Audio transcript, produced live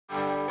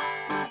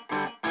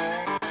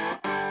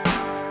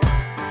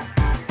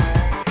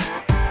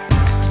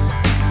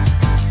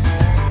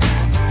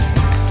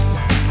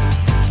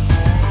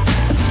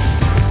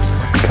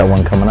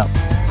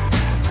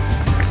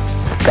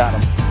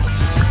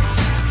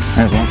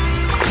There's one.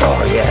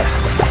 Oh yeah.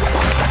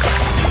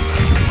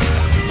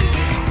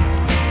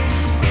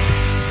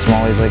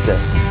 Smallies like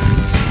this.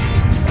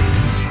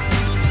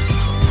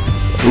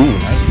 Ooh,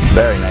 nice.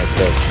 Very nice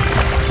fish.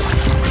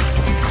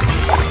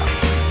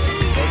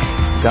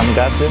 Come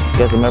got you,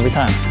 get them every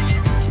time.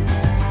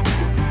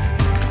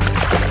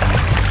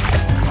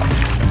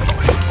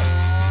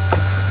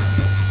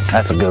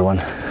 That's a good one.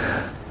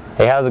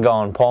 Hey, how's it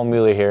going? Paul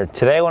Mueller here.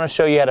 Today I want to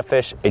show you how to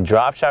fish a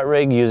drop shot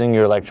rig using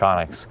your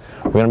electronics.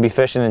 We're going to be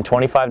fishing in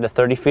 25 to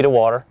 30 feet of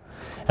water,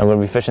 and we're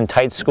going to be fishing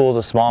tight schools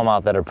of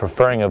smallmouth that are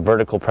preferring a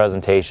vertical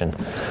presentation.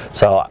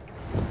 So I'm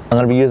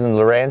going to be using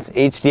Lowrance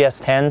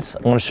HDS10s.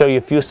 I'm going to show you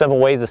a few simple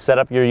ways to set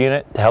up your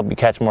unit to help you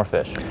catch more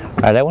fish.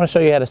 Alright, I want to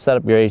show you how to set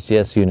up your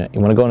HDS unit. You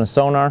want to go into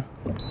sonar.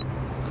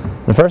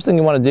 The first thing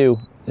you want to do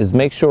is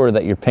make sure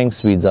that your ping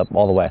speed's up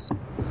all the way.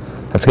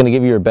 That's going to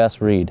give you your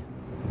best read.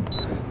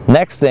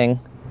 Next thing,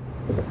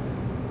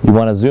 you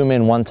want to zoom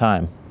in one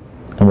time,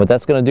 and what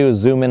that's going to do is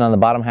zoom in on the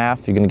bottom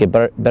half. You're going to get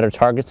better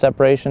target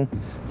separation.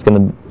 It's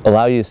going to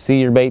allow you to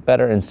see your bait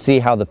better and see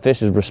how the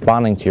fish is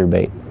responding to your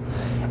bait.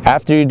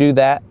 After you do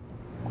that,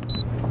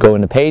 go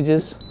into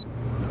pages.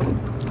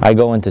 I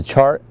go into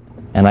chart,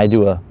 and I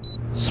do a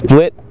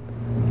split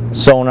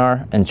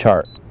sonar and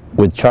chart,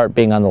 with chart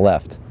being on the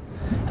left.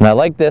 And I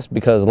like this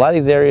because a lot of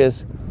these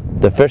areas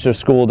the fish are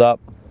schooled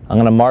up. I'm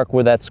going to mark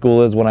where that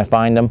school is when I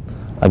find them.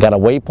 I got a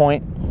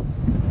waypoint,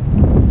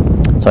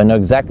 so I know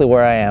exactly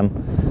where I am.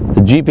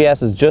 The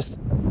GPS is just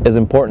as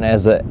important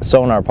as the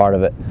sonar part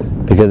of it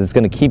because it's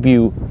going to keep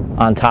you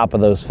on top of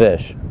those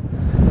fish.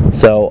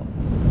 So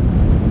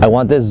I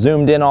want this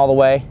zoomed in all the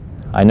way.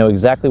 I know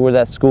exactly where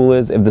that school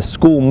is. If the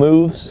school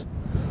moves,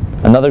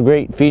 another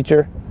great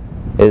feature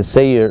is,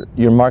 say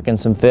you're marking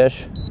some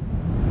fish.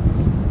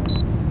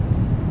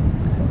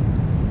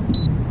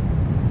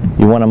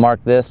 You want to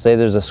mark this, say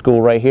there's a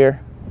school right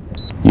here.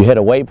 You hit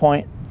a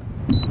waypoint,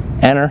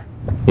 enter,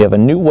 you have a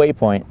new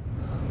waypoint.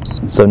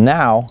 So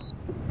now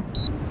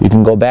you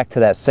can go back to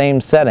that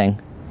same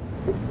setting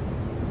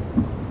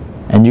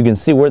and you can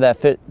see where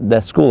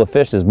that school of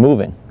fish is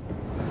moving.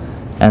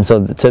 And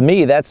so to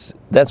me, that's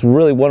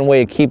really one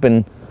way of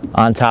keeping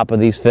on top of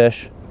these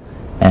fish,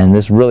 and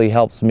this really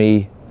helps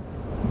me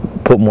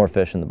put more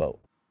fish in the boat.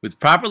 With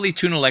properly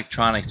tuned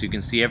electronics, you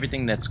can see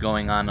everything that's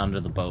going on under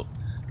the boat.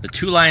 The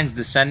two lines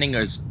descending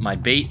is my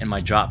bait and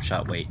my drop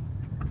shot weight.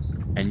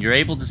 And you're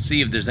able to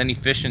see if there's any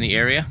fish in the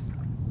area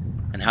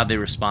and how they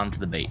respond to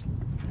the bait.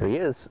 There he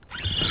is.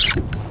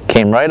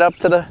 Came right up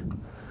to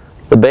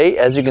the bait,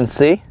 as you can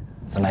see.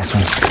 It's a nice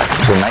one.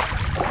 Good night.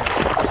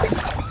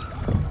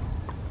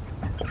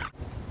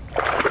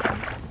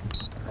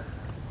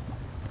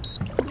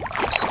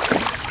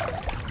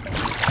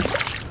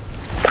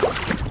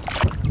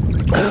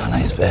 Oh,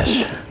 nice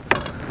fish.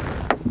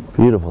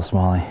 Beautiful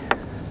smallie.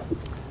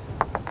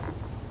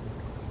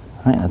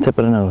 Right on the tip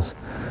of the nose.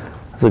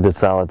 That's a good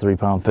solid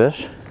 3-pound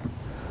fish.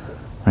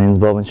 Rain's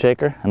bobbin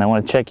shaker, and I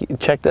want to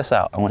check this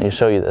out. I want you to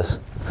show you this.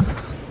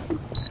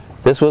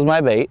 This was my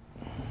bait.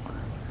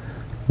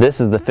 This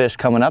is the fish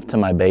coming up to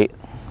my bait.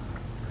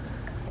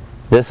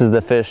 This is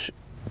the fish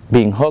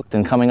being hooked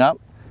and coming up,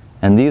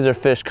 and these are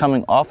fish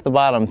coming off the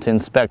bottom to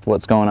inspect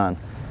what's going on.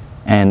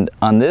 And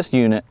on this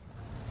unit,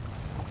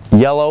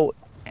 yellow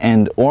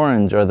and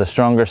orange are the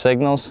stronger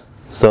signals.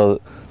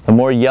 So the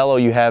more yellow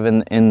you have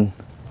in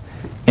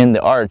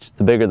the arch,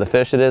 the bigger the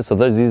fish it is. So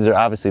these are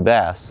obviously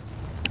bass.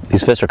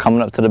 These fish are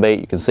coming up to the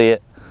bait, you can see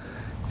it,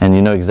 and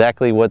you know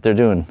exactly what they're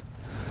doing,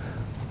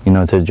 you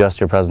know, to adjust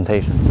your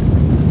presentation.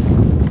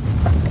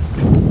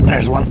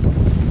 There's one.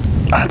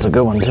 That's a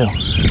good one too.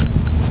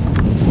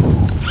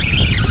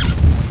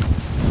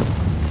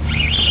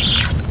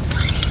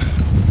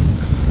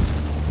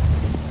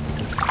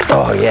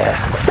 Oh yeah.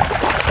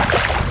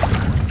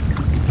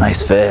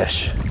 Nice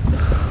fish.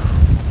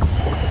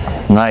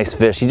 Nice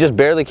fish. He just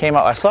barely came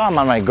out. I saw him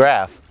on my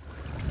graph,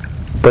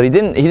 but he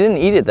didn't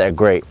eat it that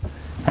great.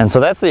 And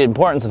so that's the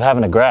importance of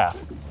having a graph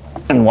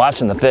and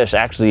watching the fish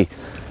actually,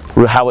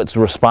 how it's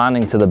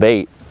responding to the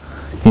bait.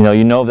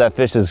 You know if that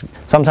fish is,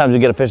 sometimes you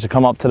get a fish to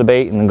come up to the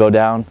bait and then go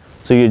down,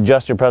 so you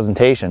adjust your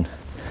presentation.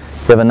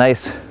 You have a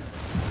nice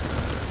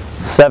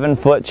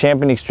 7-foot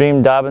Champion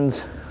Extreme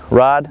Dobbins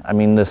rod. I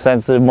mean,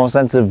 the most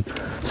sensitive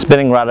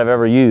spinning rod I've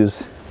ever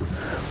used.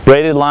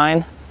 Braided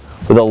line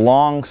with a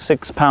long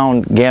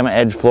 6-pound Gamma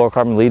Edge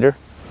fluorocarbon leader.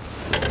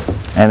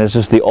 And it's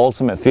just the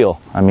ultimate feel.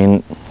 I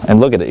mean, and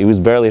look at it, he was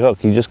barely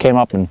hooked. He just came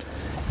up and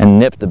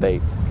nipped the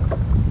bait.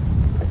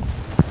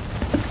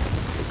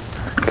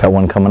 Got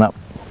one coming up.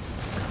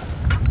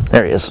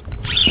 There he is.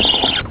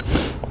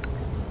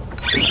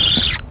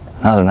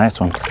 Another nice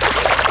one.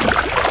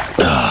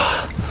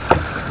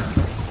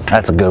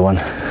 That's a good one.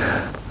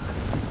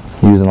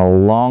 Using a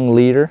long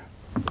leader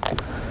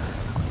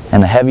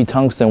and a heavy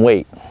tungsten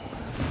weight.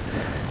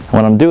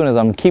 What I'm doing is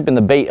I'm keeping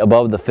the bait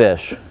above the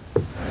fish.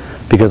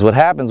 Because what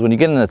happens when you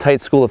get in a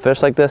tight school of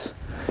fish like this,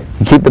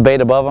 you keep the bait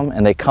above them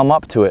and they come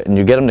up to it and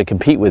you get them to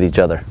compete with each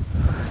other.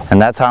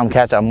 And that's how I'm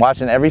catching. I'm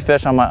watching every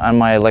fish on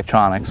my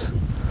electronics.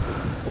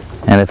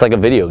 And it's like a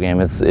video game.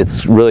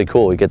 It's really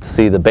cool. You get to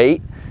see the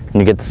bait, and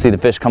you get to see the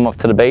fish come up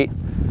to the bait.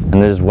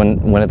 And there's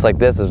when it's like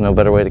this, there's no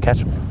better way to catch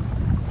them.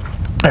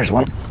 There's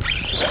one.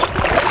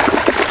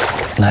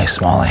 Nice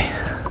smallie.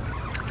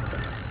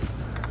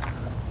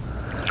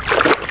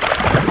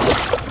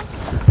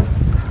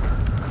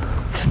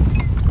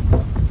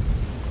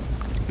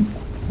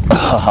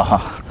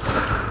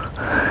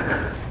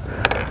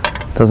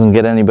 Doesn't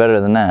get any better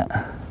than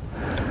that.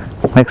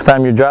 Next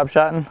time you're drop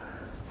shotting,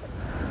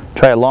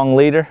 try a long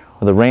leader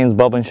with a Rains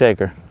bubbling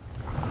shaker.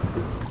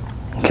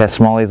 Catch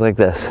smallies like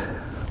this.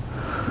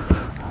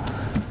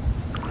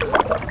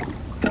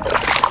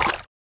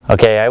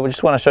 Okay, I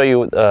just want to show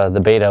you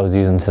the bait I was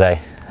using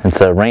today. It's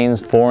a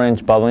Rains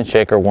 4-inch bubbling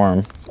shaker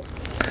worm.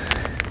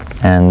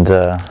 And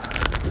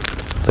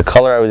the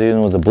color I was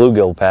using was a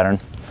bluegill pattern.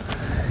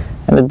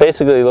 And it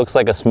basically looks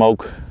like a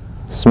smoke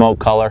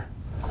color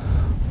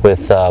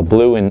with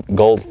blue and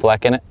gold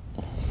fleck in it.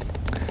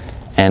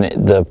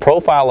 And the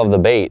profile of the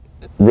bait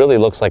really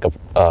looks like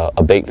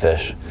a bait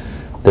fish.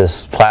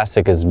 This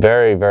plastic is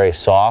very, very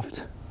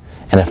soft,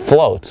 and it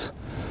floats.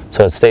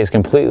 So it stays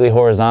completely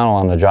horizontal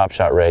on the drop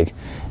shot rig.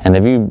 And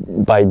if you,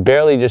 by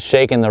barely just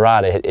shaking the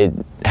rod, it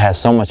has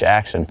so much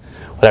action.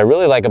 What I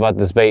really like about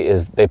this bait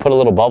is they put a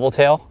little bubble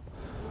tail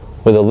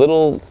with a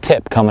little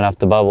tip coming off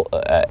the bubble,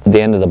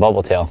 the end of the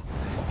bubble tail.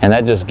 And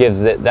that just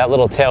gives it, that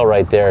little tail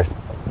right there,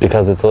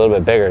 because it's a little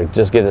bit bigger, it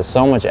just gives it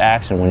so much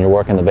action when you're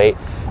working the bait.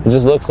 It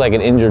just looks like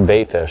an injured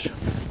bait fish.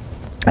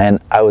 And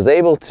I was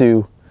able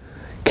to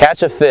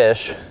catch a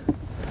fish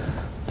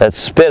that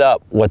spit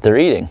up what they're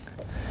eating.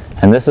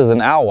 And this is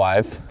an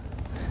alewife.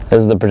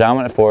 This is the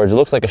predominant forage. It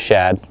looks like a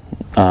shad.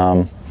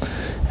 And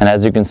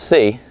as you can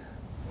see,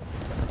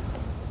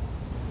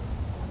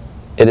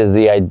 it is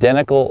the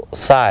identical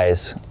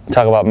size.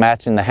 Talk about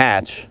matching the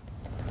hatch.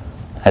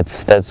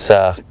 That's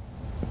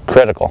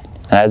critical.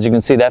 And as you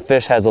can see, that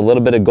fish has a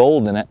little bit of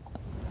gold in it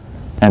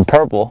and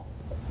purple.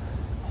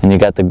 And you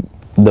got the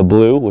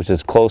blue, which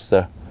is close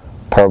to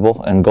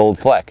purple, and gold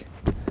fleck.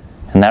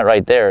 And that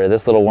right there,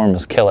 this little worm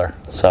is killer.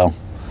 So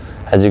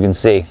as you can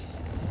see,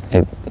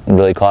 it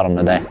really caught him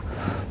today.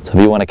 So if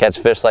you want to catch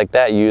fish like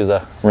that, use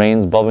a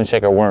Rains bubbling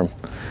shaker worm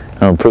and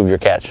it'll improve your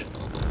catch.